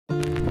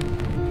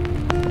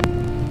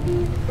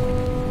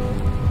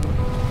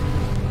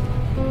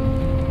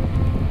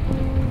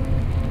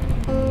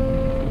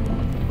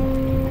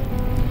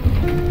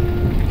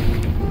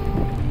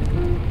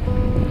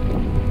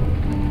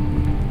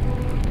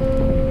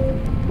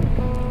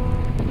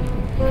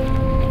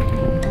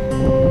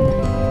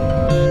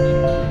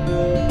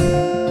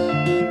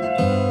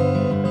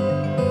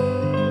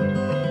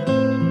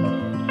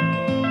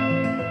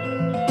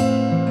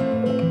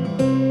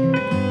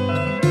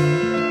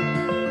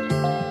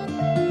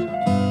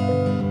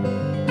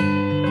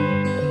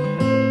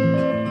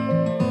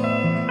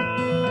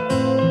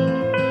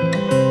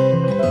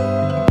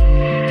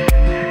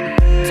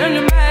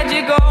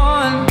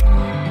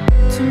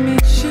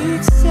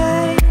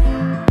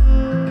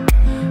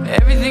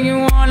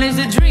want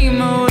is a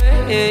dream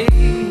away.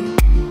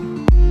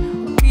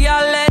 We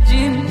are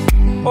legends,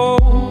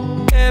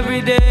 oh,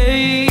 every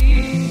day.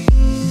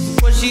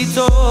 What she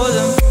told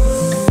them.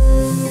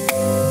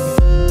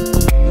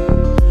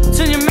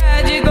 Turn your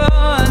magic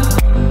on.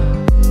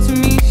 To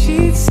me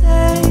she'd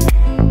say,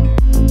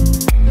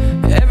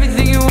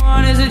 everything you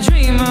want is a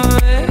dream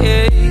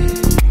away.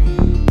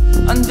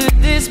 Under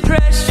this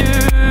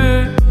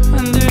pressure,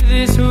 under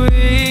this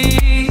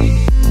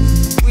weight,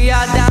 we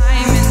are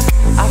diamonds.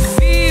 I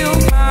feel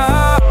my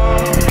heart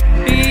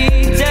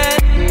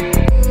beating.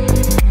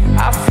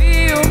 I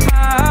feel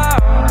my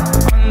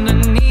heart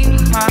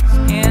underneath my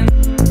skin.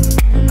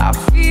 I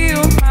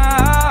feel my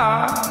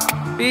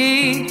heart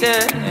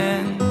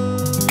beating.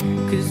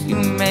 'Cause you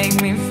make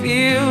me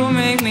feel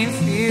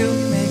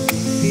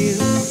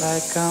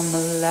like I'm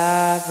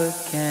alive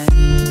again.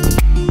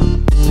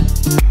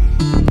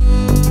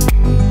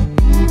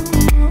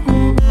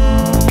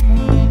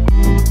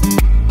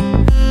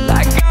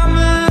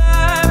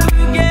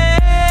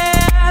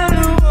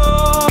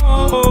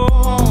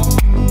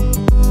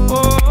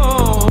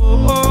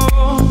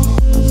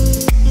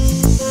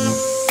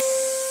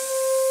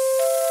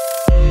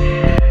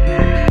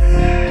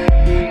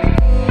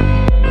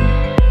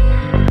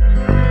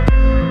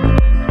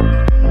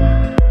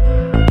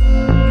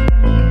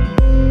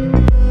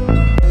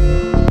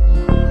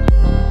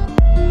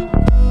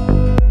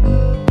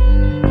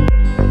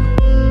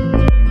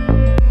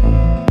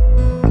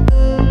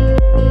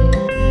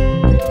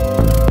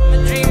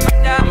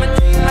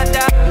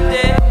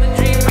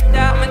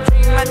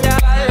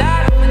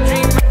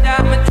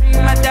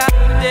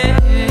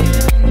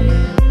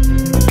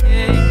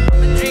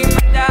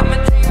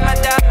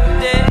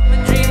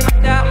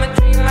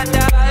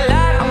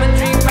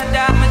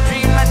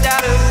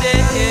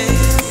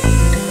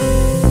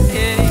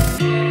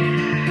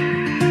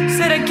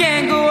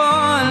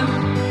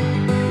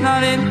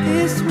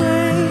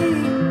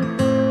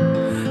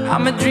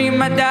 I'ma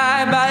dream I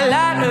die by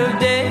light of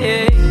day.